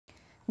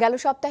গেল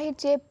সপ্তাহের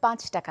চেয়ে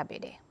 ৫ টাকা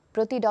বেড়ে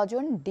প্রতি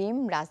ডজন ডিম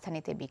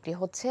রাজধানীতে বিক্রি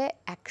হচ্ছে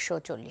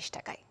 ১৪০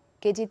 টাকায়।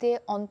 কেজিতে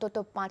অন্তত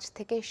 ৫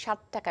 থেকে ৭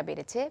 টাকা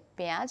বেড়েছে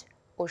পেঁয়াজ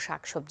ও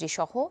শাকসবজি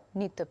সহ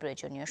নিত্য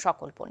প্রয়োজনীয়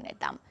সকল পণ্যের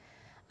দাম।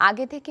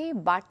 আগে থেকেই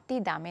বাড়তি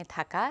দামে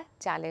থাকা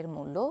চালের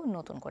মূল্য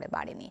নতুন করে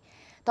বাড়েনি,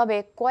 তবে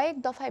কয়েক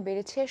দফায়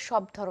বেড়েছে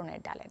সব ধরনের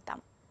ডালের দাম।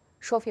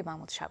 শফি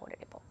মাহমুদ সাগরের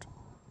রিপোর্ট।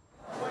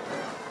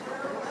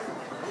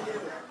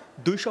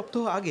 ২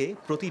 সপ্তাহ আগে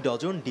প্রতি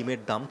ডজন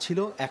ডিমের দাম ছিল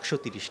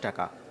 ১৩০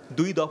 টাকা।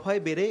 ২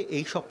 দফায় বেড়ে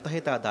এই সপ্তাহে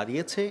তা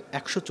দাঁড়িয়েছে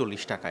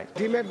 ১৪০ টাকায়।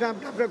 ডিমের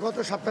দামটা আপনার গত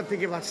সপ্তাহ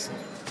থেকে বাড়ছে।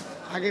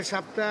 আগের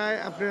সপ্তাহে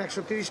আপনার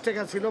 ১৩০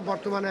 টাকা ছিল,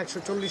 বর্তমানে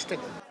 ১৪০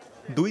 টাকা।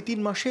 ২-৩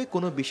 মাসে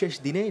কোনো বিশেষ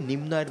দিনে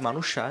নিম্ন আয়ের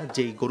মানুষরা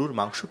যেই গরুর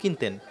মাংস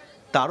কিনতেন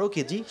তারও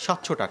কেজি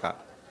 ৭০০ টাকা।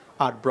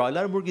 আর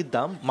ব্রয়লার মুরগির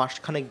দাম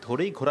মাসখানেক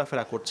ধরেই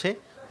ঘোরাফেরা করছে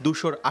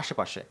 ২০০-র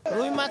আশেপাশে।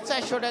 রুই মাছ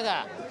 ৪০০ টাকা,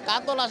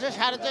 কাতল আছে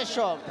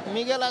 ৪৫০,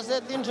 মৃগেল আছে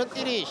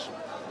 ৩৩০,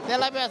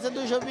 তেলাপিয়া আছে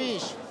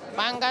 ২২০,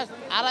 পাঙ্গাস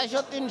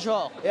 ২৫০-৩০০।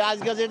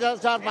 আজকে যেটা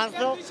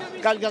 ৪-৫০০,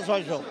 কালকে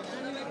 ৬০০,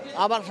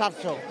 আবার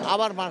 ৭০০,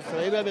 আবার ৫০০,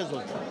 এইভাবে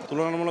চলছে।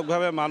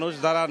 তুলনামূলকভাবে মানুষ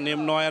যারা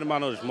নিম্ন আয়ের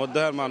মানুষ, মধ্য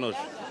আয়ের মানুষ,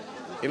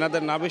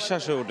 এনাদের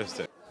নাবিশ্বাস হয়ে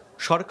উঠেছে।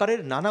 সরকারের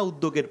নানা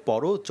উদ্যোগের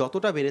পরও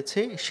যতটা বেড়েছে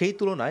সেই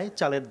তুলনায়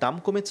চালের দাম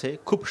কমেছে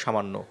খুব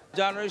সামান্য।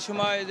 জানুয়ারির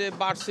সময় যে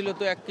বাড়ছিল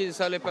তো ১ কেজি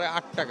চালে প্রায়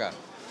 ৮ টাকা,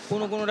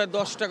 কোনোটা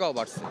 ১০ টাকাও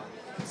বাড়ছে,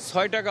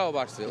 ৬ টাকাও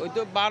বাড়ছে। ওই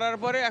তো বাড়ার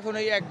পরে এখন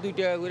এই ১-২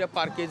 টাকা করে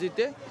পার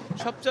কেজিতে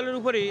সব চালের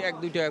উপরেই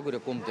 ১-২ টাকা করে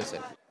কমতেছে।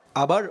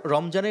 আবার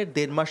রমজানের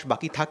 ১.৫ মাস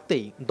বাকি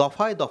থাকতেই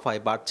দফায়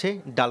দফায় বাড়ছে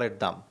ডালের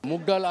দাম।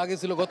 মুগ ডাল আগে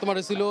ছিল, গত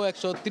মাসে ছিল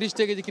 ১৩০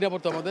 টাকা কেজি কিনা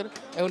পড়তো আমাদের,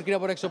 এখন কিনা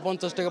পড়ে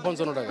 ১৫০ টাকা,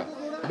 ৫৫ টাকা,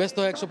 ব্যস্ত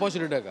হয়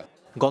 ১৬৫ টাকা।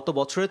 গত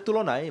বছরের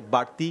তুলনায়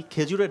বাড়তি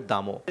খেজুরের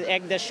দামও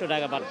 ১-১৫০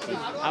 টাকা বাড়তি,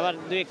 আবার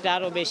 ২-১টা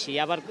আরও বেশি,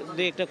 আবার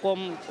 ২-১টা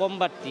কম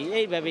বাড়তি,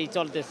 এইভাবেই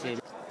চলতেছে।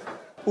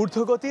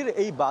 ঊর্ধ্বগতির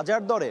এই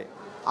বাজার দরে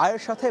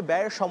আয়ের সাথে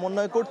ব্যয়ের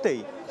সমন্বয় করতেই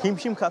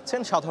হিমশিম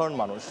খাচ্ছেন সাধারণ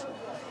মানুষ।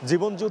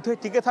 জীবনযুদ্ধে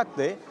টিকে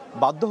থাকতে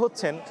বাধ্য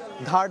হচ্ছেন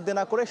ধার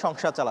দেনা করে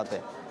সংসার চালাতে।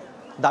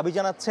 দাবি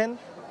জানাচ্ছেন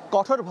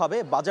কঠোরভাবে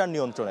বাজার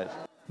নিয়ন্ত্রণের।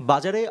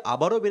 বাজারে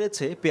আবারও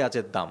বেড়েছে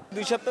পেঁয়াজের দাম।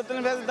 ২ সপ্তাহ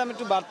থেকে পেঁয়াজের দাম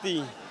একটু বাড়তি,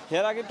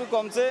 এর আগে একটু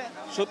কমছে,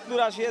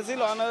 ৭০-৮০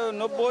 ছিল,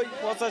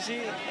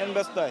 ৯০-৮৫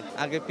 ব্যস্ত হয়।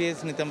 আগে পেঁয়াজ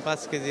নিতাম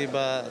 5 কেজি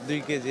বা 2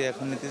 কেজি,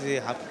 এখন নিতেছি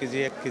হাফ কেজি,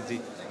 1 কেজি,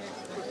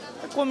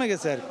 কমে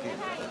গেছে আর কি।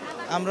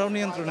 আমরাও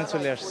নিয়ন্ত্রণে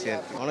চলে আসছি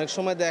আর কি। অনেক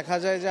সময় দেখা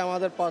যায় যে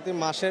আমাদের প্রতি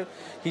মাসের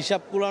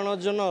হিসাব কুলানোর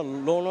জন্য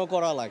লোনও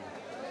করা লাগে।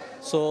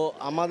 সো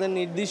আমাদের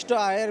নির্দিষ্ট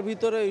আয়ের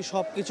ভিতরে এই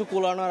সব কিছু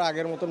কুলানোর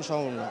আগের মতন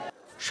সম্ভব না।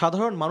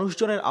 সাধারণ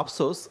মানুষজনের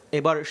আফসোস,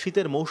 এবার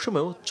শীতের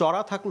মৌসুমেও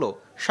চড়া থাকলো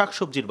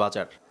শাকসবজির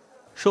বাজার।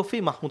 শফি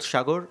মাহমুদ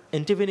সাগর,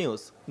 NTV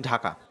নিউজ,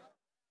 ঢাকা।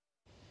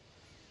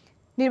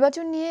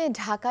 নির্বাচন নিয়ে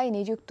ঢাকায়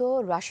নিযুক্ত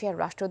রাশিয়ার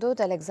রাষ্ট্রদূত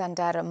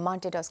আলেকজান্ডার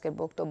মান্টেডস্কের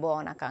বক্তব্য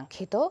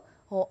অনাকাঙ্ক্ষিত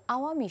ও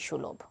আওয়ামী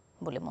সুলভ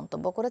বলে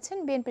মন্তব্য করেছেন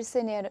বিএনপির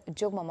সিনিয়র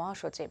যুগ্ম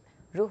মহাসচিব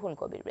রুহুল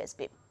কবির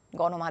রেজভী।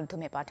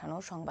 গণমাধ্যমে পাঠানো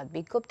সংবাদ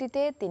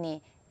বিজ্ঞপ্তিতে তিনি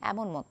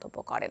এমন মন্তব্য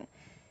করেন।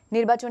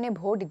 নির্বাচনে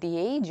ভোট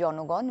দিয়েই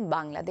জনগণ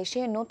বাংলাদেশে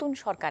নতুন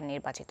সরকার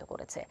নির্বাচিত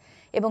করেছে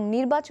এবং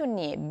নির্বাচন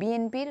নিয়ে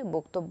বিএনপির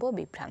বক্তব্য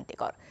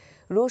বিভ্রান্তিকর।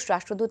 রুশ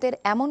রাষ্ট্রদূতের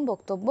এমন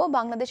বক্তব্য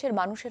বাংলাদেশের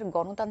মানুষের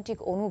গণতান্ত্রিক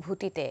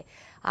অনুভূতিতে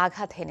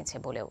আঘাত হেনেছে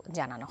বলেও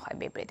জানানো হয়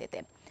বিবৃতিতে।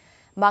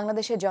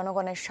 বাংলাদেশের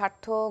জনগণের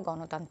স্বার্থ,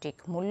 গণতান্ত্রিক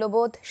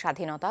মূল্যবোধ,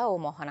 স্বাধীনতা ও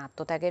মহান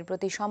আত্মত্যাগের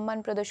প্রতি সম্মান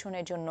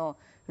প্রদর্শনের জন্য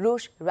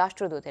রুশ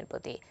রাষ্ট্রদূতের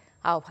প্রতি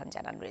আহ্বান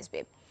জানান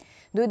রিজভী।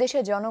 দুই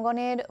দেশের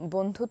জনগণের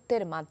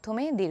বন্ধুত্বের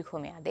মাধ্যমে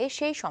দীর্ঘমেয়াদে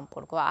সেই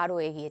সম্পর্ক আরও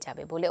এগিয়ে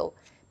যাবে বলেও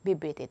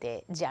বিবৃতিতে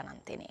জানান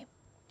তিনি।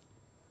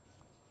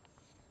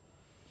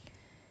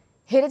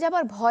 হেরে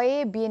যাবার ভয়ে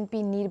বিএনপি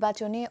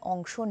নির্বাচনে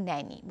অংশ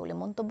নেয়নি বলে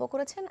মন্তব্য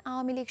করেছেন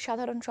আওয়ামী লীগ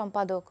সাধারণ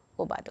সম্পাদক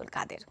ওবায়দুল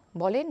কাদের।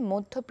 বলেন,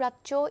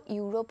 মধ্যপ্রাচ্য,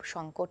 ইউরোপ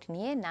সংকট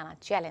নিয়ে নানা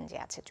চ্যালেঞ্জে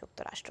আছে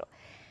যুক্তরাষ্ট্র,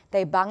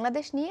 তাই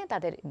বাংলাদেশ নিয়ে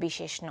তাদের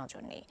বিশেষ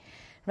নজর নেই।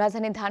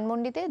 রাজধানীর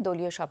ধানমন্ডিতে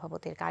দলীয়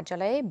সভাপতির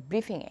কার্যালয়ে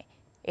ব্রিফিংয়ে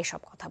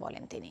এসব কথা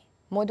বলেন তিনি।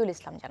 মইদুল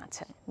ইসলাম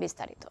জানাচ্ছেন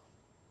বিস্তারিত।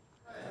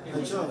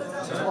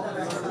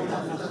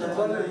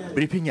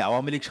 ব্রিফিংয়ে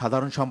আওয়ামী লীগ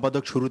সাধারণ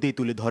সম্পাদক শুরুতেই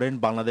তুলে ধরেন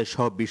বাংলাদেশ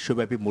সহ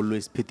বিশ্বব্যাপী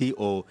মূল্যস্ফীতি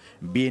ও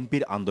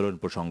বিএনপির আন্দোলন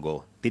প্রসঙ্গ।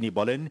 তিনি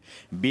বলেন,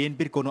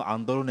 বিএনপির কোনো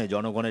আন্দোলনে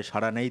জনগণের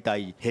সাড়া নেই,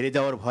 তাই হেরে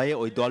যাওয়ার ভয়ে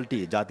ওই দলটি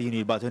জাতীয়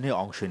নির্বাচনে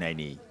অংশ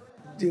নেয়নি।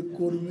 যে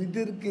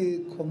কর্মীদেরকে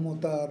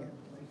ক্ষমতার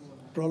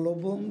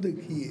প্রলোভন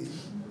দেখিয়ে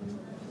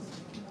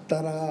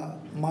তারা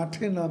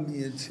মাঠে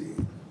নামিয়েছে,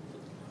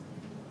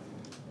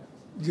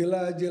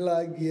 জেলায়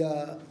জেলায় গিয়া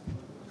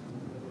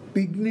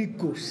পিকনিক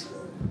করছে,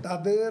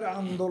 তাদের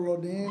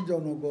আন্দোলনে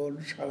জনগণ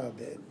সাড়া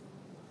দেন।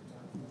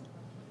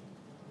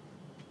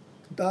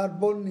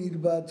 তারপর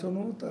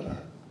নির্বাচনও তারা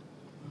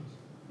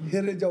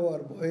হেরে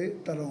যাওয়ার ভয়ে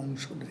তারা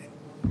অংশ নেয়।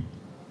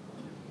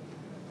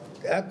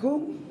 এখন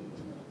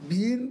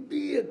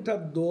বিএনপি একটা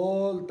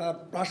দল, তার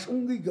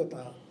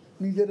প্রাসঙ্গিকতা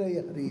নিজেরাই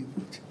হারিয়ে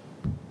ফেলছে।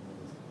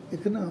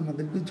 এখানে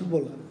আমাদের কিছু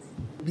বলার নেই।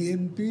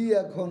 বিএনপি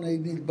এখন এই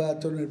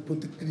নির্বাচনের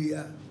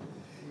প্রতিক্রিয়া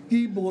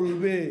কি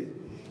বলবে,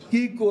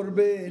 কি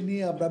করবে, এ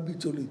নিয়ে আমরা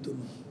বিচলিত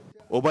নই।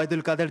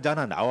 ওবায়দুল কাদের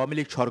জানান, আওয়ামী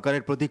লীগ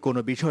সরকারের প্রতি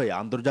কোনো বিষয়ে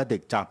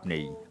আন্তর্জাতিক চাপ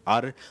নেই,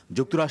 আর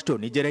যুক্তরাষ্ট্র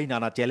নিজেরাই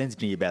নানা চ্যালেঞ্জ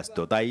নিয়ে ব্যস্ত।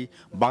 তাই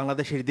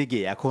বাংলাদেশের দিকে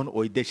এখন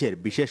ওই দেশের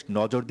বিশেষ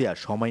নজর দেওয়ার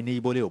সময় নেই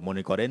বলেও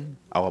মনে করেন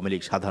আওয়ামী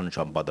লীগ সাধারণ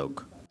সম্পাদক।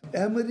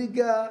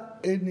 আমেরিকা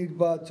এই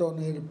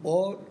নির্বাচনের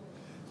পর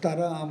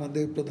তারা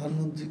আমাদের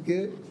প্রধানমন্ত্রীকে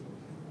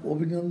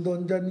অভিনন্দন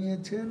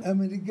জানিয়েছেন।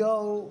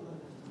 আমেরিকাও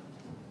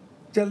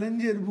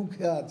চ্যালেঞ্জের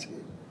মুখে আছে।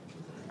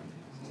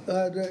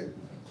 আর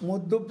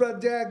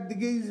মধ্যপ্রাচ্যে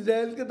একদিকে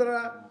ইসরায়েলকে তারা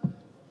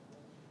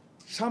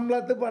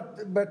সামলাতে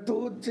ব্যর্থ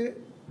হচ্ছে,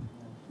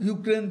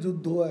 ইউক্রেন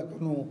যুদ্ধ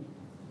এখনো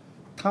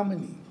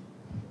থামেনি।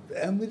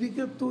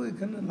 আমেরিকার তো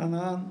এখানে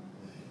নানান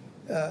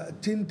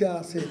চিন্তা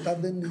আছে,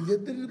 তাদের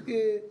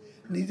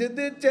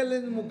নিজেদের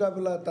চ্যালেঞ্জ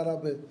মোকাবেলা তারা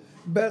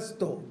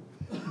ব্যস্ত।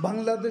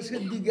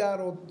 বাংলাদেশের দিকে আর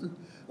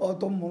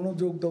অত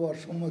মনোযোগ দেওয়ার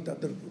সময়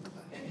তাদের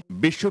কোথায়।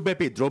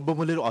 বিশ্বব্যাপী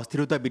দ্রব্যমূল্যের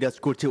অস্থিরতা বিরাজ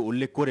করছে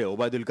উল্লেখ করে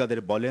ওবায়দুল কাদের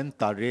বলেন,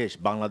 তার রেশ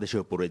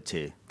বাংলাদেশেও পড়েছে।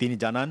 তিনি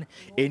জানান,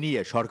 এ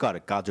নিয়ে সরকার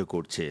কাজও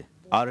করছে।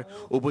 আর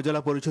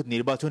উপজেলা পরিষদ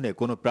নির্বাচনে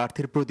কোনো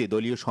প্রার্থীর প্রতি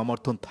দলীয়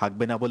সমর্থন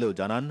থাকবে না বলেও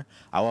জানান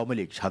আওয়ামী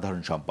লীগ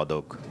সাধারণ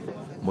সম্পাদক।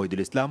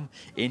 মহিদুল ইসলাম,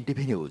 NTV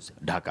নিউজ,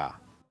 ঢাকা।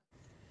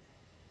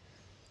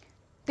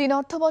 3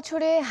 অর্থ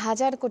বছরে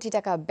 1000 কোটি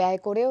টাকা ব্যয়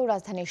করেও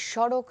রাজধানীর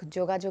সড়ক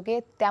যোগাযোগে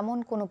তেমন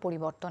কোনো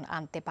পরিবর্তন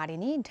আনতে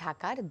পারেনি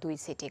ঢাকার 2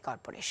 সিটি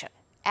কর্পোরেশন।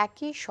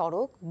 একই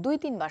সড়ক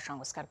 2-3 বার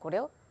সংস্কার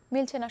করেও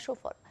মিলছে না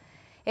সুফল।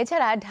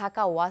 এছাড়া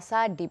ঢাকা ওয়াসা,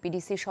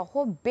 ডিপিডিসি সহ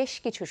বেশ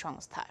কিছু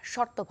সংস্থা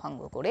শর্ত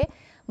ভঙ্গ করে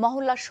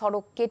মহল্লার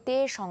সড়ক কেটে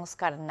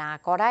সংস্কার না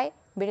করায়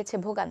বেড়েছে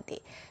ভোগান্তি।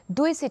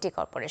 2 সিটি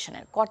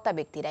কর্পোরেশনের কর্তা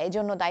ব্যক্তিরা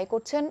এজন্য দায়ী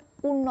করছেন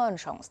উন্নয়ন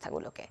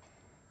সংস্থাগুলোকে।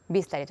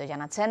 বিস্তারিত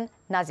জানাচ্ছেন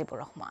নাজিবুর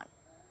রহমান।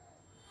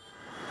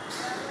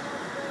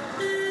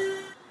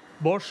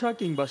 বর্ষা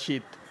কিংবা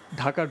শীত,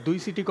 ঢাকার 2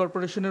 সিটি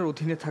কর্পোরেশনের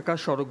অধীনে থাকা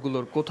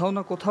সড়কগুলোর কোথাও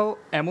না কোথাও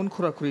এমন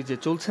খোঁড়াখুঁড়ি যে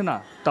চলছে না,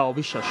 তা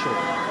অবিশ্বাস্য।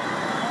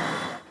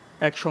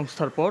 এক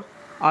সংস্থার পর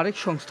আরেক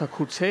সংস্থা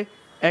খুঁড়ছে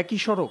একই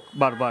সড়ক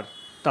বারবার,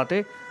 তাতে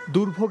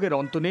দুর্ভোগের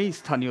অন্ত নেই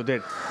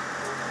স্থানীয়দের।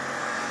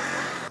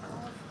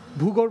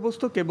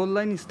 ভূগর্ভস্থ কেবল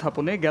লাইন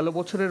স্থাপনে গেল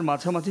বছরের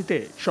মাঝামাঝিতে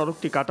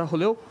সড়কটি কাটা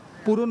হলেও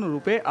পুরনো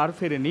রূপে আর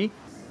ফেরেনি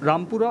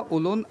রামপুরা,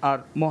 ওলন আর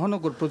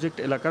মহানগর প্রজেক্ট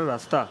এলাকার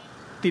রাস্তা।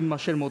 3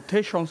 মাসের মধ্যে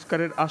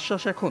সংস্কারের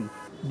আশ্বাস এখন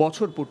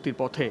বছর পূর্তির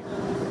পথে।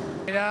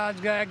 এরা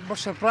আজকে 1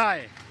 বছর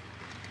প্রায়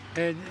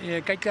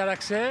কাইটা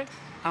রাখছে,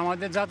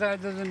 আমাদের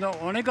যাতায়াতের জন্য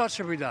অনেক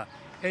অসুবিধা।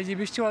 এই যে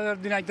বৃষ্টিপাতের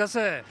দিন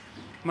আইতেছে,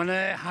 মানে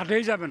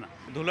হাঁটেই যাবে না,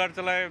 ধুলার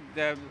তলায়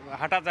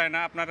হাঁটা যায় না।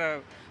 আপনার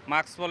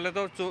মাস্ক পরলে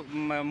তো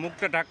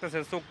মুখটা ঢাকতেছে,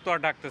 চোখ তো আর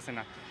ঢাকতেছে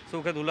না,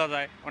 চোখে ধুলা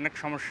যায়, অনেক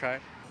সমস্যায়।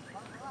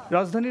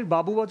 রাজধানীর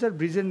বাবুবাজার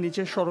ব্রিজের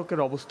নিচের সড়কের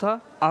অবস্থা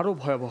আরও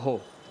ভয়াবহ।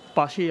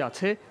 পাশেই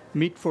আছে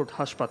মিটফোর্ড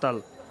হাসপাতাল।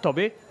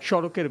 তবে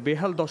সড়কের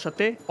বেহাল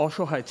দশাতে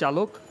অসহায়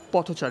চালক,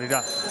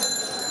 পথচারীরা।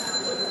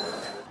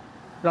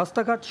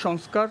 রাস্তাঘাট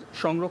সংস্কার,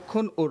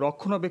 সংরক্ষণ ও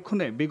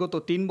রক্ষণাবেক্ষণে বিগত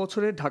 3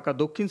 বছরে ঢাকা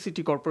দক্ষিণ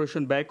সিটি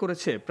কর্পোরেশন ব্যয়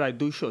করেছে প্রায়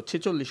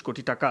 246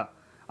 কোটি টাকা,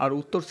 আর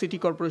উত্তর সিটি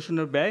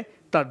কর্পোরেশনের ব্যয়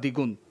তার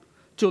দ্বিগুণ।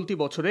 চলতি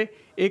বছরে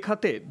এ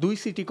খাতে 2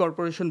 সিটি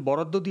কর্পোরেশন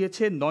বরাদ্দ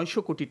দিয়েছে 900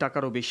 কোটি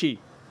টাকারও বেশি।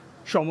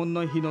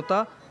 সমন্বয়হীনতা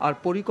আর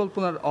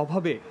পরিকল্পনার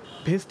অভাবে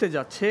ভেস্তে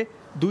যাচ্ছে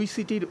 2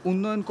 সিটির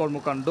উন্নয়ন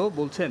কর্মকাণ্ড,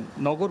 বলছেন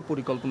নগর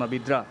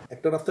পরিকল্পনাবিদরা।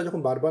 একটা রাস্তা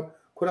যখন বারবার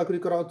খোঁড়াখুড়ি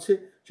করা হচ্ছে,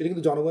 সেটা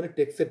কিন্তু জনগণের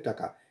ট্যাক্সের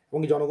টাকা,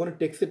 এবং জনগণের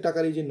ট্যাক্সের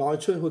টাকার এই যে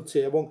নয়ছয় হচ্ছে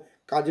এবং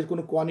কাজের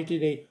কোনো কোয়ালিটি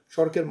নেই,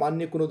 সড়কের মান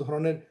নিয়ে কোনো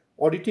ধরনের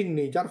অডিটিং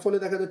নেই, যার ফলে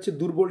দেখা যাচ্ছে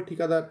দুর্বল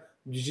ঠিকাদার,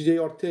 যে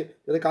অর্থে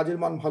যাদের কাজের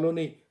মান ভালো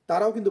নেই,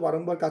 তারাও কিন্তু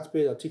বারংবার কাজ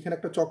পেয়ে যাচ্ছে। এখানে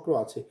একটা চক্র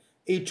আছে।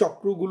 এই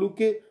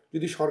চক্রগুলোকে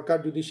যদি সরকার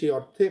যদি সেই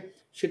অর্থে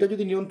সেটা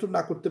যদি নিয়ন্ত্রণ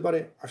না করতে পারে,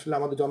 আসলে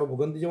আমাদের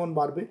জনভোগান্তি যেমন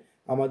বাড়বে,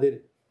 আমাদের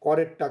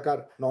করের টাকার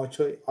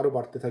নয়ছয় আরও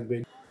বাড়তে থাকবে।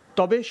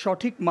 তবে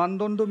সঠিক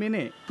মানদণ্ড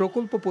মেনে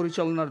প্রকল্প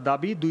পরিচালনার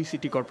দাবি 2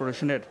 সিটি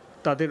কর্পোরেশনের।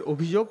 তাদের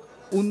অভিযোগ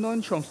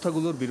উন্নয়ন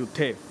সংস্থাগুলোর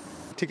বিরুদ্ধে।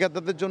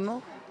 ঠিকাদারদের জন্য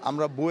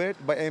আমরা বুয়েট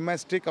বা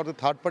এমআইস্ট্রিক অর্থাৎ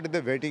থার্ড পার্টিতে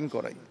ভেটিং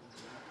করাই।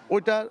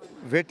 ওইটার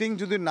ভেটিং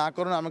যদি না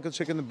করেন আমাকে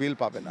সে কিন্তু বিল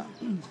পাবে না।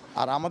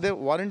 আর আমাদের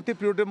ওয়ারেন্টি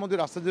পিরিয়ডের মধ্যে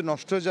রাস্তা যদি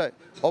নষ্ট হয়ে যায়,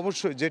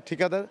 অবশ্যই যে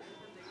ঠিকাদার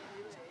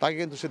তাকে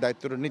কিন্তু সে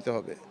দায়িত্বটা নিতে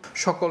হবে।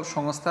 সকল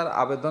সংস্থার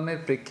আবেদনের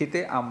প্রেক্ষিতে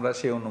আমরা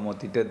সেই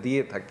অনুমতিটা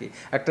দিয়ে থাকি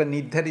একটা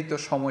নির্ধারিত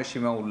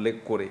সময়সীমা উল্লেখ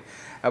করে,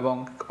 এবং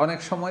অনেক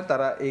সময়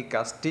তারা এই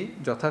কাজটি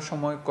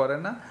যথাসময় করে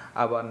না,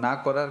 আবার না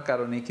করার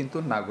কারণে কিন্তু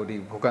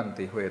নাগরিক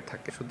ভোগান্তি হয়ে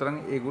থাকে। সুতরাং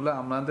এগুলো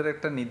আমাদের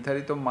একটা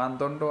নির্ধারিত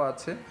মানদণ্ড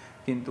আছে,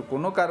 কিন্তু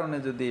কোনো কারণে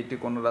যদি এটি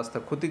কোনো রাস্তা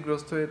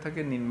ক্ষতিগ্রস্ত হয়ে থাকে,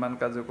 নির্মাণ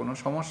কাজে কোনো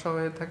সমস্যা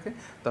হয়ে থাকে,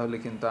 তাহলে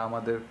কিন্তু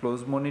আমাদের ক্লোজ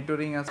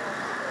মনিটরিং আছে।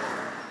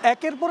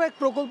 একের পর এক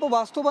প্রকল্প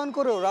বাস্তবায়ন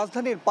করেও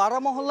রাজধানীর পাড়া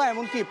মহল্লা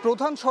এমনকি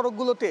প্রধান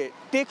সড়কগুলোতে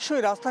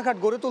টেকসই রাস্তাঘাট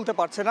গড়ে তুলতে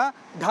পারছে না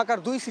ঢাকার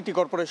 2 সিটি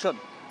কর্পোরেশন।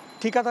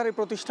 ঠিকাদারি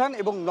প্রতিষ্ঠান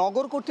এবং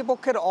নগর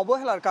কর্তৃপক্ষের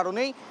অবহেলার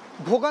কারণেই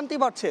ভোগান্তি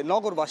বাড়ছে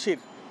নগরবাসীর।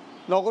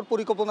 নগর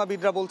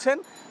পরিকল্পনাবিদরা বলছেন,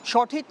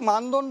 সঠিক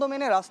মানদণ্ড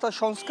মেনে রাস্তা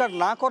সংস্কার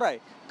না করায়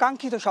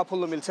কাঙ্ক্ষিত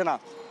সাফল্য মিলছে না।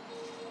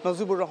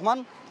 Najibur Rahman,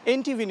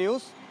 NTV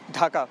news,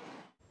 Dhaka.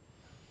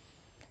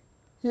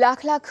 লাখ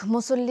লাখ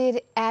মুসল্লির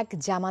এক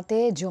জামাতে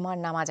জুমার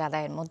নামাজ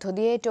আদায়ের মধ্য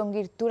দিয়ে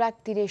টঙ্গীর তুরাগ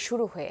তীরে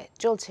শুরু হয়ে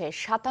চলছে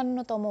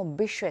 57তম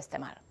বিশ্ব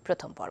ইজতেমা।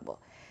 প্রথম পর্ব।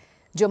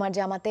 জুমার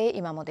জামাতে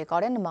ইমামতি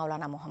করেন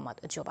মাওলানা মোহাম্মদ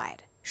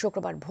জোবায়ের।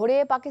 শুক্রবার ভোরে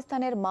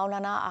পাকিস্তানের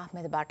মাওলানা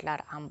আহমেদ বাটলার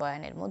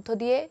আহ্বানের মধ্য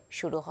দিয়ে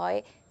শুরু হয়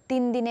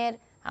 3 দিনের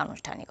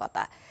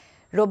আনুষ্ঠানিকতা।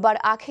 রোববার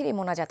আখেরি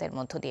মোনাজাতের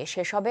মধ্য দিয়ে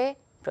শেষ হবে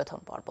প্রথম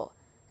পর্ব,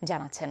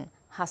 জানাচ্ছেন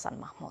হাসান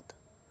মাহমুদ।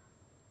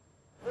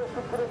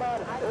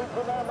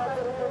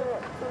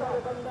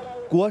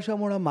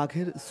 কুয়াশামোড়া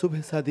মাঘের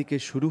সুবহে সাদিকে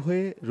শুরু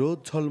হয়ে রোদ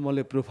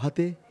ঝলমলে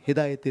প্রভাতে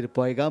হেদায়েতের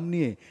পয়গাম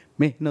নিয়ে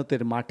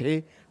মেহনতের মাঠে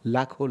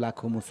লাখো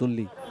লাখো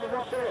মুসল্লি।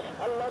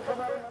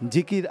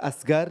 জিকির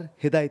আসগার,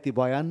 হেদায়েতি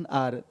বয়ান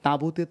আর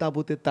তাঁবুতে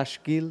তাঁবুতে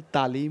তাশকিল,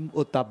 তালিম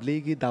ও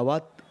তাবলিগি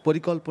দাওয়াত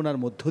পরিকল্পনার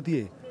মধ্য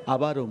দিয়ে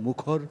আবারও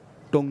মুখর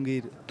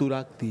টঙ্গীর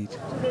তুরাগ তীর।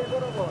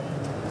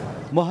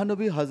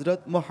 মহানবী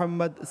হজরত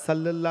মোহাম্মদ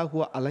সাল্লাল্লাহু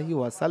আলাইহি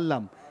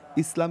ওয়াসাল্লাম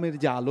ইসলামের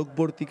যে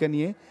আলোকবর্তিকা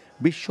নিয়ে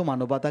বিশ্ব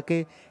মানবতাকে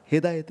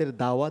হেদায়েতের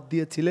দাওয়াত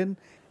দিয়েছিলেন,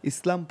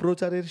 ইসলাম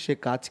প্রচারের সে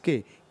কাজকে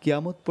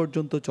কিয়ামত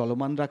পর্যন্ত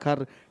চলমান রাখার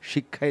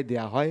শিক্ষায়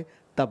দেয়া হয়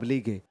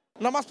তাবলিগে।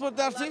 নামাজ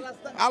পড়তে আসছি,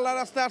 আল্লাহর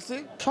রাস্তায় আসছি।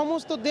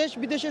 সমস্ত দেশ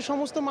বিদেশের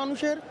সমস্ত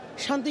মানুষের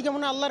শান্তি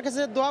কামনা আল্লাহর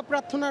কাছে দোয়া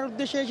প্রার্থনার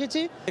উদ্দেশ্যে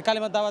এসেছি।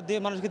 কালিমার দাওয়াত দিয়ে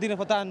মানুষকে দিনের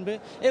পথে আনবে,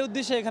 এই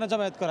উদ্দেশ্যে এখানে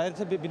জমায়েত করা, এর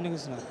ভিন্ন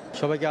কিছু না।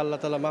 সবাইকে আল্লাহ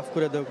তাআলা মাফ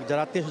করে দেক,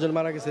 যারা আত্মীয় স্বজন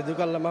মারা গেছে দুঃখ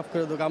আল্লাহ মাফ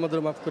করে দেক,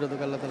 আমাদেরও মাফ করে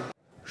দেক আল্লাহ তাআলা।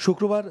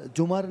 শুক্রবার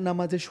জুমার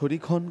নামাজে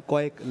শরীক হন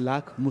কয়েক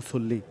লাখ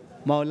মুসল্লি।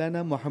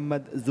 মাওলানা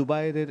মোহাম্মদ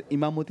জুবায়েরের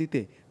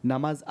ইমামতিতে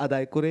নামাজ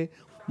আদায় করে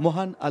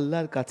মহান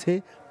আল্লাহর কাছে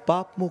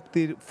পাপ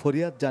মুক্তির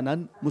ফরিয়াদ জানান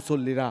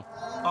মুসল্লিরা।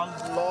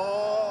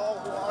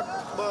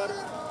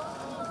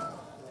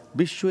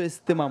 বিশ্ব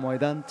ইজতেমা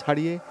ময়দান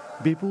ছাড়িয়ে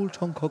বিপুল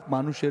সংখ্যক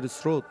মানুষের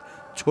স্রোত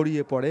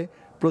ছড়িয়ে পড়ে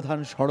প্রধান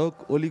সড়ক,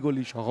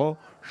 অলিগলি সহ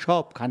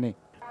সবখানে।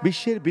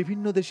 বিশ্বের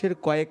বিভিন্ন দেশের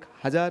কয়েক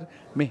হাজার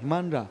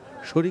মেহমানরা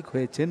শরিক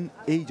হয়েছেন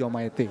এই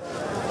জমায়েতে।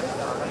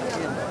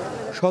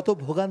 শত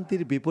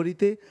ভোগান্তির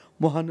বিপরীতে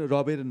মহান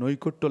রবের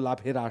নৈকট্য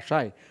লাভের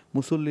আশায়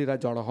মুসল্লিরা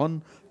জড়ো হন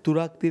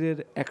তুরাগ তীরের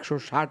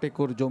 160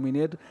 একর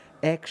জমিনের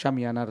এক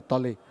শামিয়ানার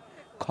তলে।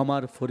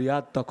 ক্ষমার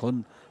ফরিয়াদ তখন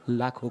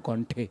লাখো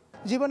কণ্ঠে।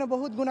 জীবনে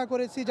বহুত গুনাহ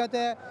করেছি,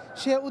 যাতে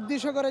সে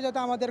উদ্দেশ্য করে যাতে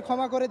আমাদের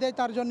ক্ষমা করে দেয়,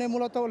 তার জন্য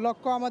মূলত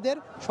লক্ষ্য আমাদের।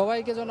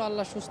 সবাইকে যেন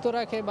আল্লাহ সুস্থ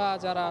রাখে, বা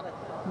যারা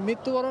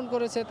মৃত্যুবরণ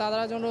করেছে তারা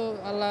যেন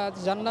আল্লাহ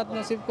জান্নাত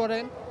নসিব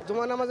করেন।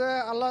 জুমা নামাজে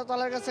আল্লাহ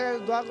তাআলার কাছে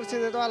দোয়া করছি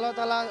যেহেতু আল্লাহ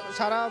তাআলা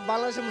সারা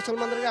বাংলাদেশের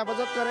মুসলমানদেরকে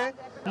হেফাজত করে।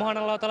 মহান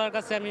আল্লাহ তাআলার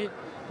কাছে আমি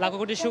লাখো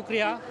কোটি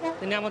শুকরিয়া,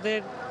 তিনি আমাদের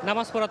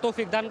নামাজ পড়া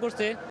তৌফিক দান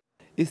করছে।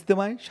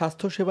 ইজতেমায়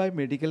স্বাস্থ্যসেবায়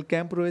মেডিকেল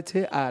ক্যাম্প রয়েছে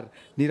আর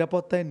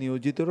নিরাপত্তায়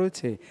নিয়োজিত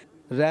রয়েছে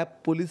র্যাব,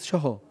 পুলিশ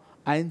সহ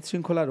আইন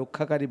শৃঙ্খলা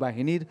রক্ষাকারী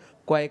বাহিনীর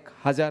কয়েক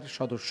হাজার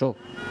সদস্য।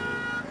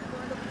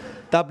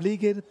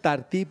 তাবলিগের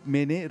তারতিব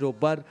মেনে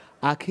রোববার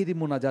আখিরি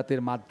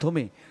মোনাজাতের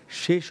মাধ্যমে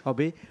শেষ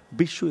হবে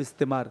বিশ্ব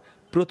ইজতেমার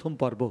প্রথম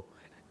পর্ব।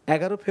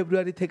 11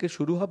 ফেব্রুয়ারি থেকে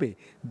শুরু হবে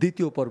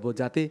দ্বিতীয় পর্ব,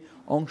 যাতে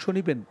অংশ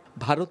নেবেন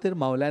ভারতের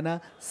মাওলানা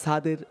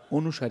সাদের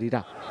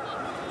অনুসারীরা।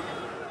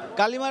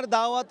 কালিমার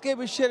দাওয়াতকে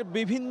বিশ্বের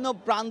বিভিন্ন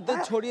প্রান্তে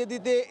ছড়িয়ে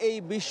দিতে এই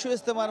বিশ্ব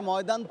ইজতেমার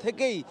ময়দান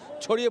থেকেই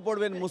ছড়িয়ে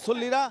পড়বেন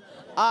মুসল্লিরা,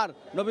 আর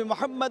নবী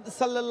মোহাম্মদ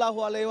সাল্লাল্লাহু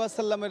আলাইহি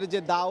ওয়াসাল্লামের যে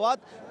দাওয়াত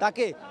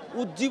তাকে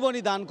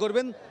উজ্জীবনী দান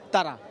করবেন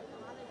তারা।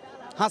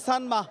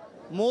 Hasan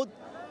Mahmud,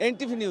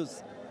 NTV news,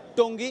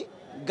 Tongi,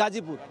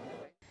 Gazipur.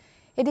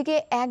 এদিকে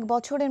 1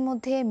 বছরের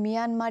মধ্যে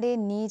মিয়ানমারে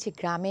নিজ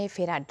গ্রামে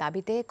ফেরার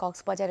দাবিতে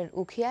কক্সবাজারের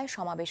উখিয়ায়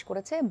সমাবেশ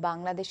করেছে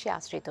বাংলাদেশে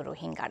আশ্রিত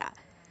রোহিঙ্গারা।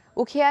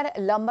 উখিয়ার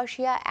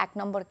লম্বাশিয়া 1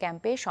 নম্বর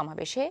ক্যাম্পে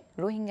সমাবেশে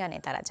রোহিঙ্গা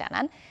নেতারা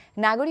জানান,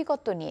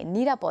 নাগরিকত্ব নিয়ে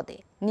নিরাপদে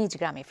নিজ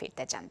গ্রামে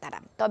ফিরতে চান তারা।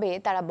 তবে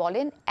তারা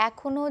বলেন,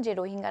 এখনও যে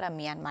রোহিঙ্গারা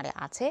মিয়ানমারে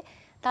আছে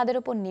তাদের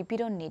উপর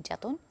নিপীড়ন,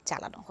 নির্যাতন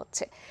চালানো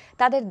হচ্ছে।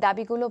 তাদের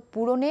দাবিগুলো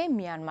পূরণে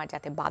মিয়ানমার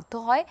যাতে বাধ্য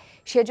হয়,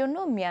 সেজন্য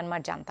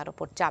মিয়ানমার জান্তার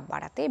উপর চাপ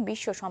বাড়াতে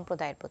বিশ্ব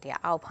সম্প্রদায়ের প্রতি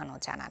আহ্বানও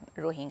জানান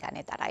রোহিঙ্গা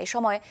নেতারা। এ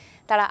সময়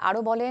তারা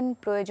আরও বলেন,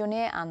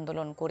 প্রয়োজনে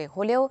আন্দোলন করে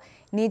হলেও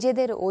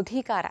নিজেদের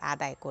অধিকার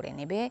আদায় করে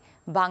নেবে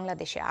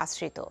বাংলাদেশে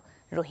আশ্রিত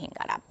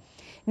রোহিঙ্গারা।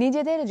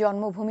 নিজেদের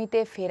জন্মভূমিতে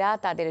ফেরা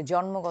তাদের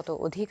জন্মগত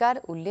অধিকার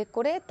উল্লেখ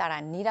করে তারা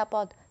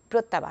নিরাপদ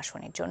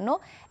প্রত্যাবাসনের জন্য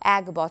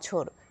 1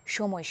 বছর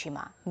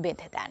সময়সীমা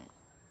বেঁধে দেন।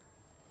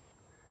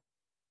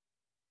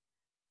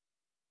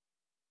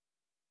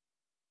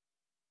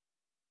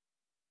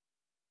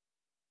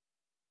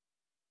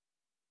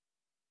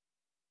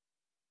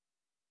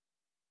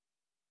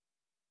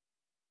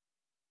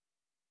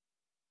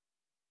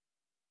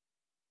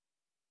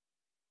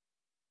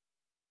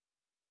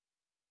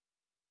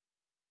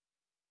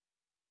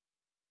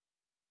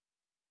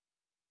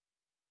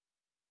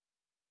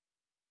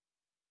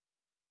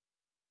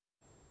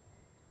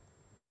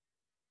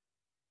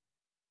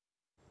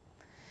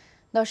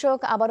 দর্শক,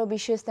 আবারও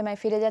বিশ্ব ইজতেমায়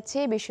ফিরে যাচ্ছি।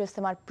 বিশ্ব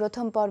ইজতেমার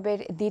প্রথম পর্বের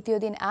দ্বিতীয়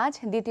দিন আজ।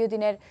 দ্বিতীয়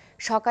দিনের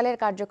সকালের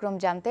কার্যক্রম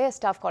জানতে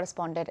স্টাফ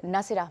করেসপন্ডেন্ট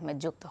নাসির আহমেদ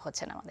যুক্ত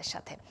হচ্ছেন আমাদের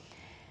সাথে।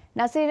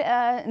 নাসির,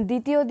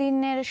 দ্বিতীয়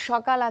দিনের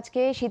সকাল,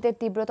 আজকে শীতের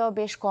তীব্রতাও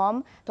বেশ কম,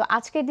 তো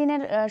আজকের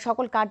দিনের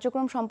সকল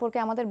কার্যক্রম সম্পর্কে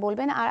আমাদের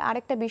বলবেন। আর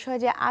আরেকটা বিষয়,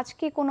 যে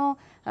আজকে কোনো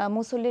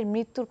মুসল্লির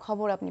মৃত্যুর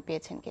খবর আপনি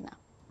পেয়েছেন কিনা?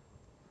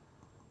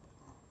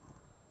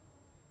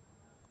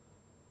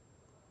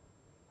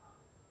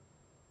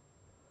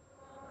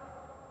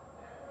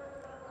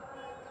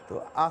 তো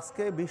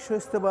আজকে বিশ্ব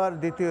ইজতেমার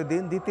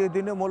দ্বিতীয়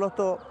দিনে মূলত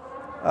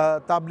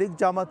তাবলিগ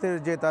জামাতের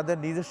যে তাদের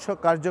নিজস্ব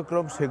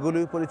কার্যক্রম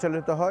সেগুলোই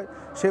পরিচালিত হয়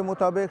সেই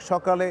মোতাবেক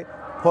সকালে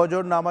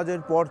ফজর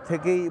নামাজের পর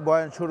থেকেই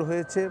বয়ান শুরু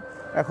হয়েছে।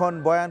 এখন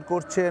বয়ান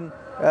করছেন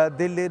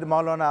দিল্লির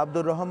মাওলানা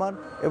আব্দুর রহমান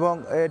এবং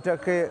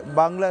এটাকে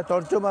বাংলায়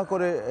তর্জমা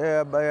করে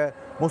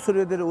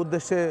মুসল্লিদের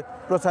উদ্দেশ্যে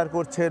প্রচার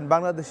করছেন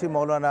বাংলাদেশি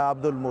মাওলানা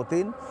আব্দুল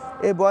মতিন।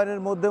 এই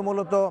বয়ানের মধ্যে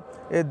মূলত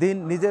দিন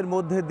নিজের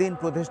মধ্যে দিন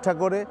প্রতিষ্ঠা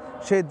করে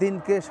সেই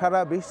দিনকে সারা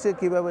বিশ্বে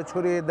কিভাবে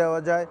ছড়িয়ে দেওয়া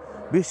যায়,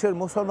 বিশ্বের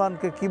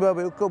মুসলমানকে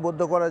কিভাবে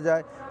ঐক্যবদ্ধ করা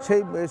যায়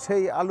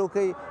সেই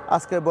আলোকেই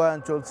আজকে বয়ান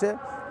চলছে।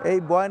 এই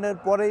বয়ানের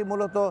পরেই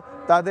মূলত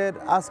তাদের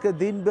আজকে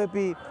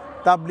দিনব্যাপী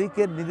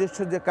তাবলিগের নিজস্ব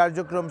যে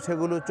কার্যক্রম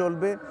সেগুলো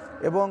চলবে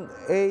এবং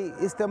এই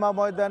ইজতেমা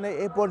ময়দানে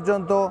এ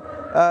পর্যন্ত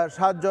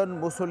 7 জন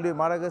মুসল্লি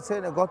মারা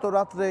গেছেন। গত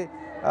রাত্রে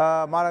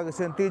মারা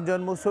গেছেন 3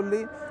 জন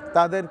মুসল্লি।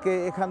 তাদেরকে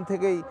এখান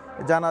থেকেই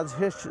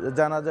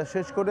জানাজা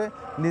শেষ করে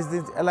নিজ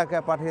নিজ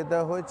এলাকায় পাঠিয়ে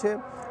দেওয়া হয়েছে।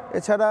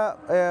 এছাড়া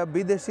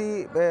বিদেশি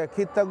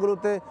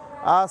খিত্তাগুলোতে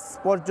আজ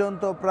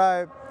পর্যন্ত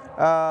প্রায়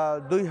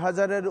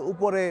 2000-এর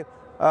উপরে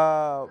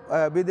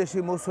বিদেশি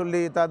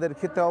মুসল্লি তাদের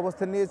খিত্তায়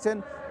অবস্থান নিয়েছেন।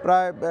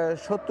 প্রায়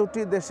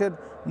 70টি দেশের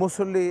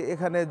মুসল্লি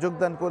এখানে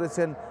যোগদান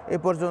করেছেন এ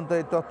পর্যন্ত,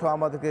 এই তথ্য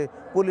আমাদেরকে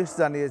পুলিশ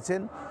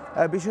জানিয়েছেন।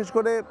 বিশেষ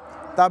করে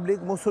তাবলিগ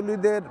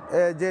মুসল্লিদের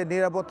যে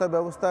নিরাপত্তা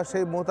ব্যবস্থা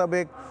সেই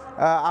মোতাবেক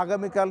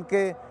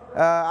আগামীকালকে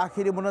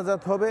আখিরি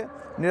মোনাজাত হবে।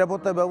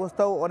 নিরাপত্তা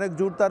ব্যবস্থাও অনেক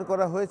জোরদার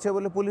করা হয়েছে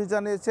বলে পুলিশ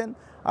জানিয়েছেন।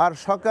 আর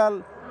সকাল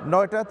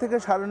 9টা থেকে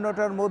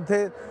 9:30টার মধ্যে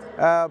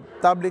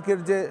তাবলিগের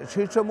যে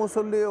শীর্ষ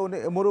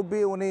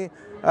মুরব্বী উনি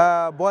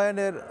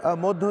বয়ানের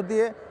মধ্য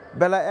দিয়ে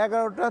বেলা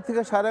 11টা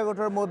থেকে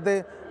 11:30টার মধ্যে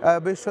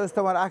বিশ্ব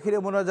ইজতেমার আখিরি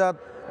মোনাজাত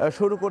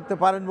শুরু করতে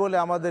পারেন বলে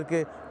আমাদেরকে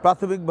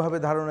প্রাথমিকভাবে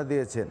ধারণা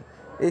দিয়েছেন।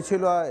 এই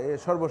ছিল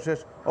সর্বশেষ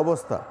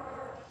অবস্থা।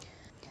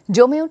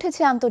 জমে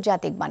উঠেছে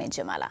আন্তর্জাতিক বাণিজ্য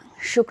মেলা।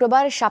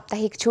 শুক্রবার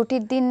সাপ্তাহিক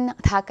ছুটির দিন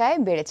থাকায়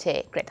বেড়েছে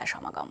ক্রেতা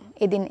সমাগম।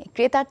 এদিন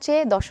ক্রেতার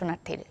চেয়ে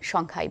দর্শনার্থীর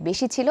সংখ্যাই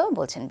বেশি ছিল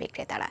বলছেন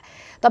বিক্রেতারা।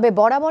 তবে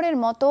বরাবরের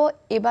মতো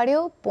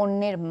এবারেও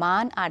পণ্যের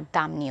মান আর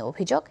দাম নিয়ে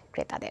অভিযোগ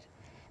ক্রেতাদের।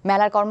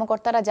 মেলার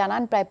কর্মকর্তারা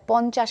জানান প্রায়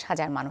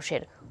 50,000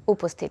 মানুষের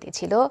উপস্থিতি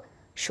ছিল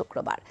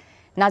শুক্রবার।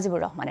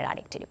 নাজিবুর রহমানের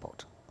আরেকটি রিপোর্ট।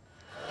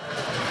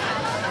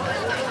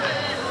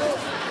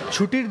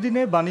 ছুটির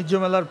দিনে বাণিজ্য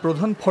মেলার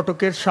প্রধান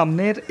ফটকের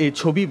সামনের এই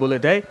ছবি বলে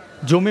দেয়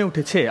জমে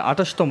উঠেছে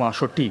 28তম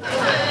আসরটি।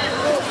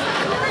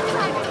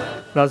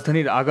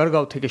 রাজধানীর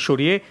আগারগাঁও থেকে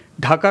সরিয়ে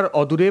ঢাকার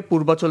অদূরে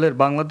পূর্বাচলের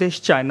বাংলাদেশ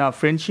চায়না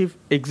ফ্রেন্ডশিপ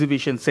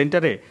এক্সিবিশন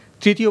সেন্টারে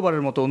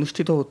তৃতীয়বারের মতো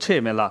অনুষ্ঠিত হচ্ছে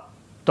মেলা।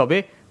 তবে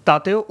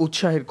তাতেও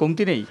উৎসাহের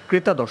কমতি নেই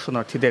ক্রেতা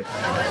দর্শনার্থীদের।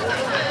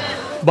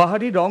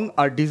 বাহারি রং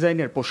আর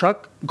ডিজাইনের পোশাক,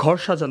 ঘর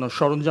সাজানোর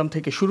সরঞ্জাম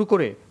থেকে শুরু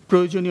করে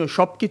প্রয়োজনীয়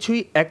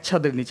সবকিছুই এক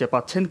ছাদের নিচে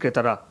পাচ্ছেন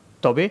ক্রেতারা।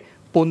 তবে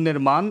পণ্যের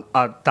মান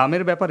আর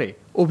দামের ব্যাপারে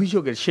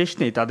অভিযোগের শেষ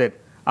নেই তাদের।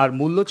 আর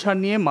মূল্য ছাড়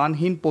নিয়ে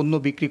মানহীন পণ্য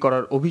বিক্রি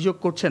করার অভিযোগ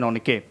করছেন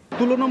অনেকে।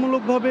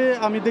 তুলনামূলকভাবে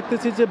আমি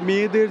দেখতেছি যে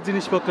মেয়েদের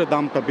জিনিসপত্রের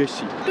দামটা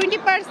বেশি,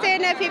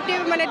 20%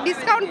 50 মানে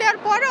ডিসকাউন্ট দেওয়ার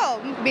পরও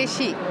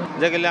বেশি।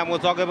 যেগুলি আমরা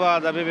চকে পাওয়া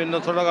যায়, বিভিন্ন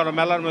ছোটখাটো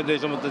মেলার মধ্যে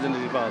এই সমস্ত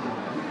জিনিস পাওয়া যায়।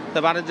 তা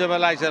বাণিজ্য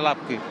মেলা এসে লাভ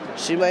কি?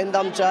 সীমাহীন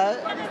দাম চায়,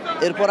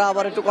 এরপরে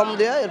আবার একটু কম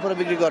দেয়, এরপরে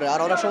বিক্রি করে। আর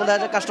অনেক সময় দেখা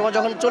যায় কাস্টমার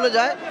যখন চলে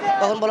যায়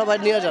তখন বলে ভাই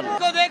নিয়ে যান।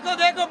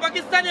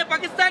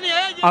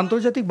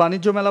 আন্তর্জাতিক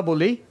বাণিজ্য মেলা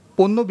বলেই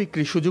পণ্য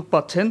বিক্রির সুযোগ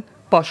পাচ্ছেন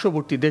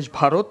পার্শ্ববর্তী দেশ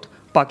ভারত,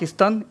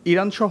 পাকিস্তান,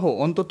 ইরান সহ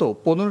অন্তত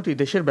 15টি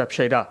দেশের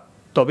ব্যবসায়ীরা।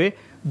 তবে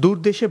দূর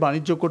দেশে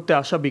বাণিজ্য করতে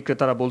আসা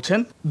বিক্রেতারা বলছেন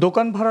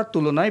দোকান ভাড়ার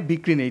তুলনায়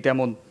বিক্রি নেই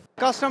তেমন।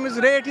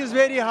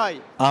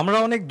 আমরা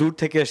অনেক দূর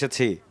থেকে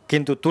এসেছি,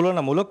 কিন্তু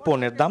তুলনামূলক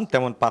পণ্যের দাম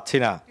তেমন পাচ্ছি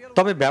না।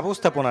 তবে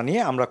ব্যবস্থাপনা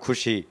নিয়ে আমরা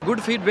খুশি। Good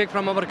feedback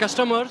from our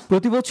customer.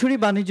 প্রতি বছরই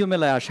বাণিজ্য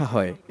মেলায় আসা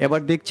হয়,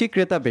 এবার দেখছি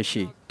ক্রেতা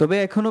বেশি, তবে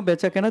এখনো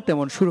বেচাকেনা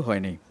তেমন শুরু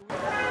হয়নি।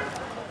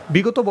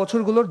 বিগত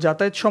বছরগুলোর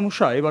যাতায়াত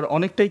সমস্যা এবার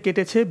অনেকটাই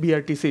কেটেছে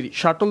বিআরটিসির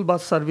শাটল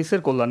বাস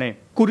সার্ভিসের কল্যাণে।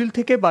 কুড়িল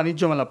থেকে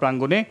বাণিজ্য মেলা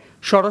প্রাঙ্গণে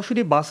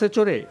সরাসরি বাসে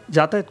চড়ে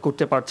যাতায়াত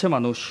করতে পারছে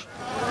মানুষ।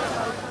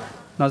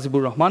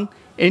 Najibur Rahman,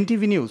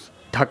 NTV news,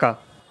 Dhaka.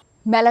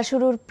 মেলা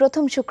শুরুর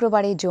প্রথম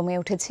শুক্রবারেই জমে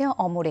উঠেছে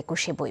অমর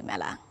একুশে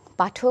বইমেলা।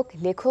 পাঠক,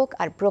 লেখক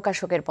আর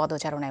প্রকাশকের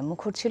পদচারণায়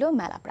মুখর ছিল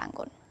মেলা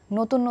প্রাঙ্গণ।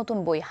 নতুন নতুন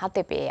বই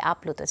হাতে পেয়ে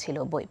আপ্লুত ছিল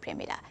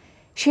বইপ্রেমীরা।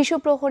 শিশু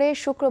প্রহরে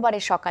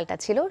শুক্রবারের সকালটা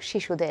ছিল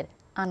শিশুদের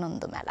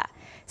আনন্দ মেলা।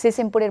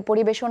 সিসিমপুরের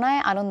পরিবেশনায়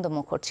আনন্দ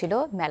মুখর ছিল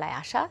মেলায়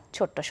আসা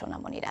ছোট্ট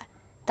সোনামণিরা।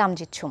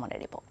 তামজিদ সুমনের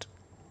রিপোর্ট।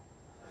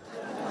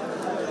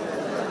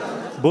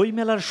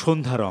 বইমেলার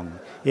সন্ধ্যা রং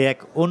এক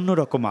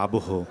অন্যরকম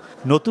আবহ।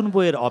 নতুন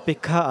বইয়ের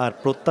অপেক্ষা আর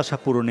প্রত্যাশা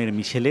পূরণের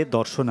মিশেলে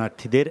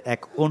দর্শনার্থীদের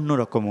এক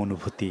অন্যরকম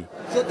অনুভূতি।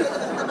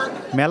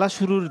 মেলা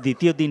শুরুর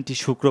দ্বিতীয় দিনটি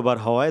শুক্রবার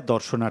হওয়ায়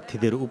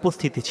দর্শনার্থীদের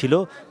উপস্থিতি ছিল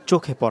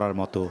চোখে পড়ার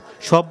মতো।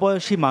 সব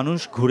বয়সী মানুষ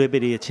ঘুরে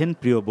বেরিয়েছেন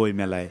প্রিয়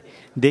বইমেলায়,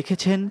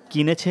 দেখেছেন,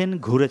 কিনেছেন,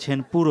 ঘুরেছেন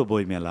পুরো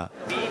বইমেলা।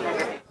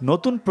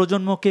 নতুন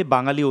প্রজন্মকে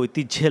বাঙালি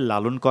ঐতিহ্যের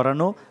লালন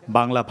করানো,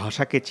 বাংলা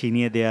ভাষাকে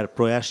চিনিয়ে দেওয়ার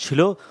প্রয়াস ছিল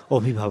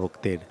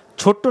অভিভাবকদের।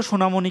 ছোট্ট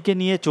সোনামণিকে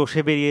নিয়ে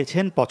চষে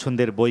বেরিয়েছেন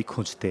পছন্দের বই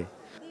খুঁজতে।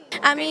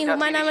 আমি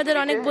হুমায়ুন আহমেদের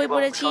অনেক বই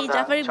পড়েছি,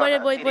 জাফর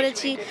ইকবালের বই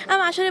পড়েছি।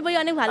 আমার আসলে বই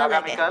অনেক ভালো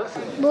লাগে।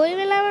 বই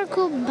মেলা আমার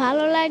খুব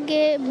ভালো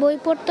লাগে, বই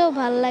পড়তেও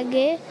ভালো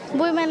লাগে।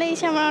 বই মেলায়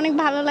এসে আমার অনেক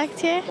ভালো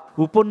লাগছে।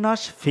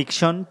 উপন্যাস,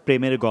 ফিকশন,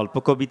 প্রেমের গল্প,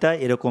 কবিতা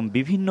এরকম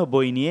বিভিন্ন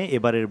বই নিয়ে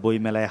এবারের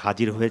বইমেলায়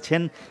হাজির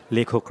হয়েছেন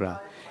লেখকরা।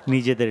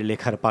 নিজেদের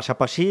লেখার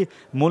পাশাপাশি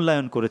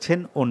মূল্যায়ন করেছেন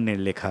অন্যের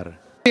লেখার।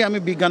 আমি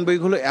বিজ্ঞান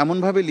বইগুলো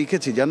এমনভাবে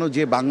লিখেছি যেন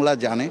যে বাংলা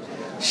জানে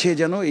সে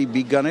যেন এই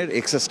বিজ্ঞানের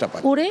এক্সেসটা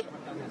পায়। পড়ে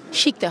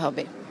শিখতে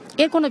হবে,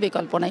 এর কোনো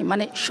বিকল্প নাই।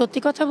 মানে সত্যি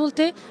কথা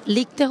বলতে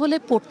লিখতে হলে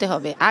পড়তে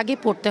হবে, আগে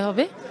পড়তে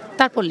হবে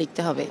তারপর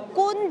লিখতে হবে।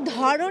 কোন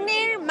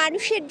ধরনের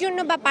মানুষের জন্য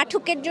বা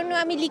পাঠকের জন্য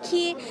আমি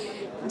লিখি?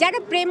 যারা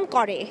প্রেম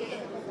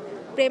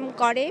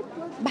করে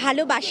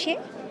ভালোবাসে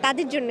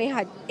তাদের জন্যই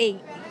হয় এই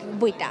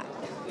বইটা।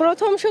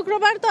 প্রথম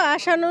শুক্রবার তো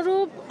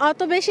আশানুরূপ অত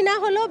বেশি না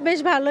হলেও বেশ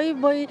ভালোই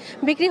বই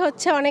বিক্রি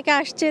হচ্ছে, অনেকে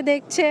আসছে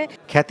দেখছে।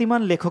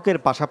 খ্যাতিমান লেখকের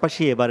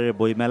পাশাপাশি এবারের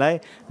বইমেলায়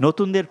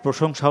নতুনদের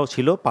প্রশংসাও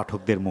ছিল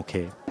পাঠকদের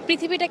মুখে।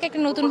 পৃথিবীটাকে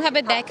একটা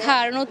নতুনভাবে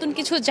দেখার, নতুন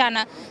কিছু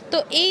জানা, তো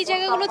এই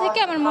জায়গাগুলো থেকে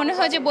আমার মনে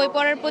হয় যে বই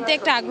পড়ার প্রতি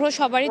একটা আগ্রহ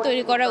সবারই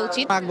তৈরি করা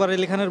উচিত। আকবর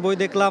আলী খানের বই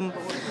দেখলাম,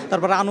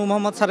 তারপর আনু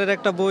মোহাম্মদ স্যারের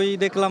একটা বই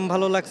দেখলাম,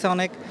 ভালো লাগছে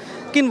অনেক।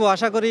 কিনবো,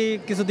 আশা করি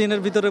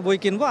কিছুদিনের ভিতরে বই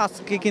কিনবো,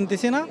 আজকে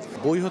কিনতেছি না।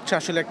 বই হচ্ছে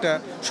আসলে একটা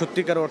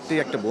সত্যিকার অর্থে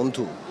একটা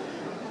বন্ধু।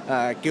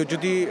 কেউ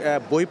যদি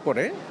বই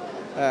পড়ে,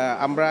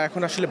 আমরা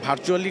এখন আসলে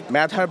ভার্চুয়ালি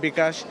মেধার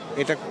বিকাশ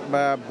এটা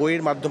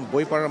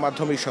বই পড়ার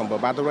মাধ্যমেই সম্ভব।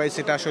 আদারওয়াইজ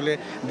এটা আসলে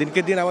দিনকে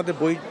দিন আমাদের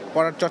বই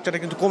পড়ার চর্চাটা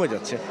কিন্তু কমে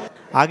যাচ্ছে।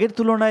 আগের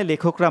তুলনায়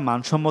লেখকরা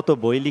মানসম্মত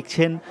বই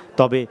লিখছেন,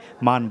 তবে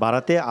মান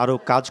বাড়াতে আরও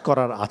কাজ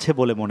করার আছে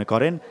বলে মনে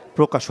করেন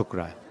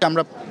প্রকাশকরা।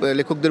 আমরা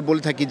লেখকদের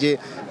বলে থাকি যে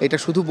এটা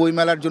শুধু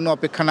বইমেলার জন্য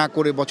অপেক্ষা না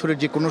করে বছরের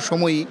যে কোনো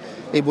সময়ই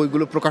এই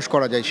বইগুলো প্রকাশ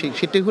করা যায়।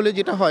 সেটাই হলে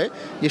যেটা হয়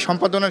যে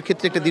সম্পাদনার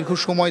ক্ষেত্রে একটা দীর্ঘ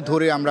সময়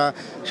ধরে আমরা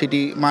সেটি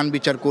মান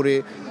বিচার করে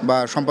বা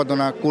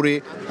সম্পাদনা করে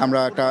আমরা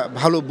একটা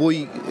ভালো বই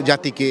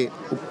জাতিকে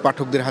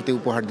পাঠকদের হাতে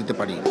উপহার দিতে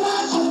পারি।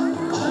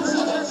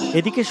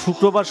 এদিকে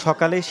শুক্রবার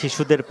সকালে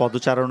শিশুদের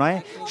পদচারণায়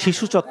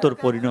শিশু চত্বর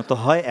পরিণত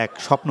হয় এক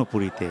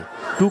স্বপ্নপুরীতে।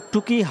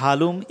 টুকটুকি,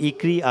 হালুম,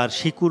 ইকরি আর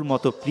শিকুর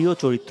মতো প্রিয়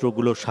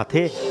চরিত্রগুলোর সাথে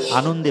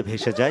আনন্দে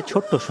ভেসে যায়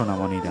ছোট্ট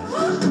সোনামণিরা।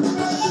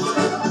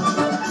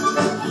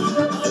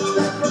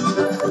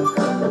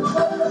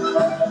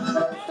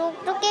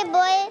 টুকটুকি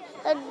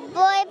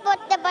বই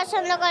পড়তে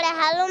পছন্দ করে,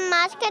 হালুম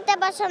মাছ খেতে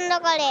পছন্দ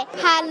করে।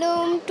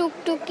 হালুম,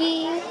 টুকটুকি,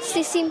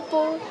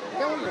 সিসিমপুর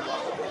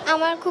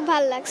আমার খুব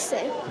ভালো লাগছে।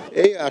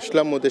 এই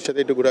আসলাম, ওদের সাথে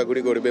একটু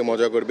ঘোরাঘুরি করবে,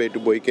 মজা করবে, একটু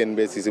বই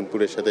কিনবে,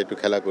 সিসিমপুরের সাথে একটু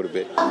খেলা করবে।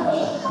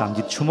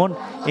 Tamjid Suman,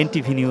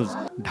 NTV news,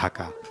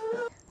 Dhaka.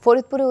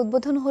 ফরিদপুরে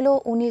উদ্বোধন হলো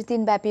 19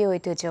 দিন ব্যাপী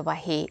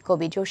ঐতিহ্যবাহী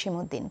কবি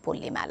জসিমউদ্দিন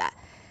পল্লী মেলা।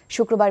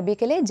 শুক্রবার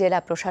বিকেলে জেলা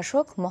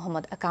প্রশাসক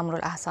মোহাম্মদ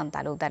কামরুল আহসান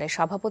তালুকদারের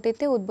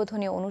সভাপতিত্বে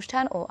উদ্বোধনী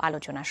অনুষ্ঠান ও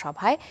আলোচনা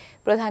সভায়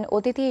প্রধান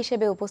অতিথি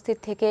হিসেবে উপস্থিত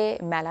থেকে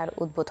মেলার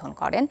উদ্বোধন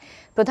করেন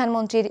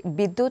প্রধানমন্ত্রীর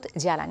বিদ্যুৎ,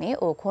 জ্বালানি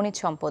ও খনিজ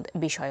সম্পদ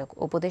বিষয়ক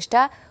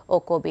উপদেষ্টা ও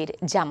কবির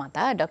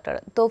জামাতা ডক্টর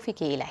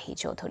তৌফিকে ইলাহি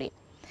চৌধুরী।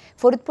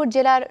 ফরিদপুর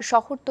জেলার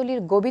শহরতলির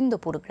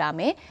গোবিন্দপুর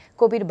গ্রামে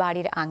কবির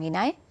বাড়ির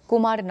আঙিনায়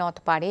কুমার নদ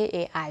পাড়ে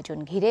এ আয়োজন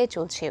ঘিরে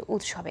চলছে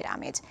উৎসবের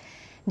আমেজ।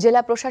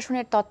 জেলা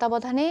প্রশাসনের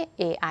তত্ত্বাবধানে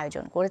এ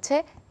আয়োজন করেছে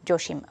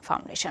জসিম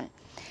ফাউন্ডেশন।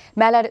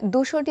 মেলার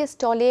 200টি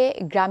স্টলে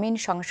গ্রামীণ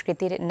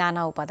সংস্কৃতির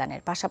নানা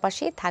উপাদানের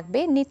পাশাপাশি থাকবে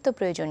নিত্য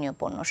প্রয়োজনীয়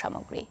পণ্য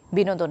সামগ্রী।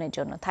 বিনোদনের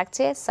জন্য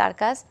থাকছে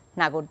সার্কাস,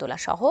 নাগরদোলা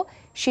সহ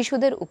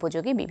শিশুদের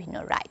উপযোগী বিভিন্ন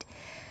রাইড।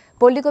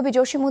 পল্লীকবি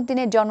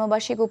জসিমউদ্দিনের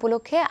জন্মবার্ষিকী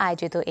উপলক্ষে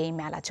আয়োজিত এই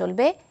মেলা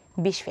চলবে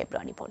 20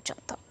 ফেব্রুয়ারি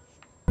পর্যন্ত।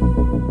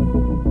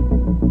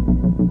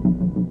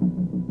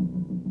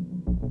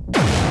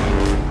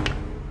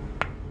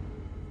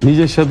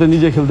 নিজের সাথে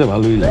নিজে খেলতে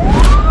ভালোই লাগে,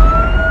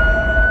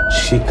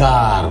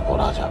 শিকার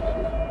করা যাবে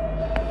না।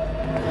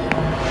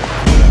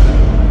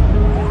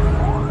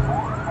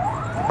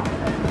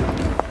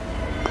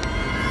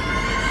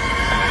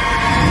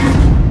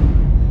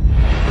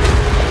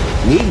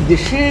 এই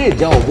দেশে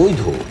যা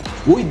অবৈধ,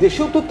 ওই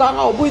দেশেও তো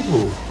তারা অবৈধ।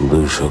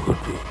 200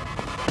 কোটি।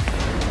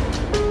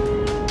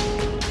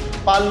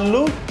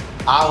 পাল্লু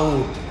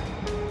আউট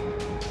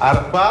আর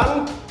পান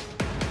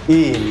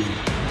ইন।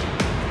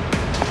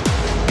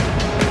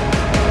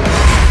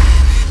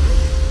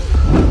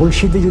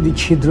 কলসিতে যদি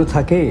ছিদ্র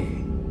থাকে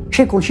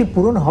সে কলসি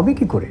পূরণ হবে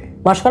কি করে?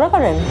 মশকরা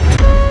করেন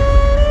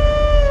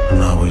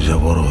না, বুঝা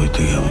বড় হইতে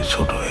গিয়ে আমি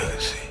ছোট হয়ে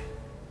গেছি।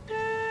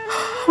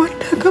 আমার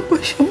টাকা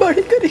পয়সা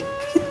বাড়ি গাড়ি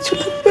কিচ্ছু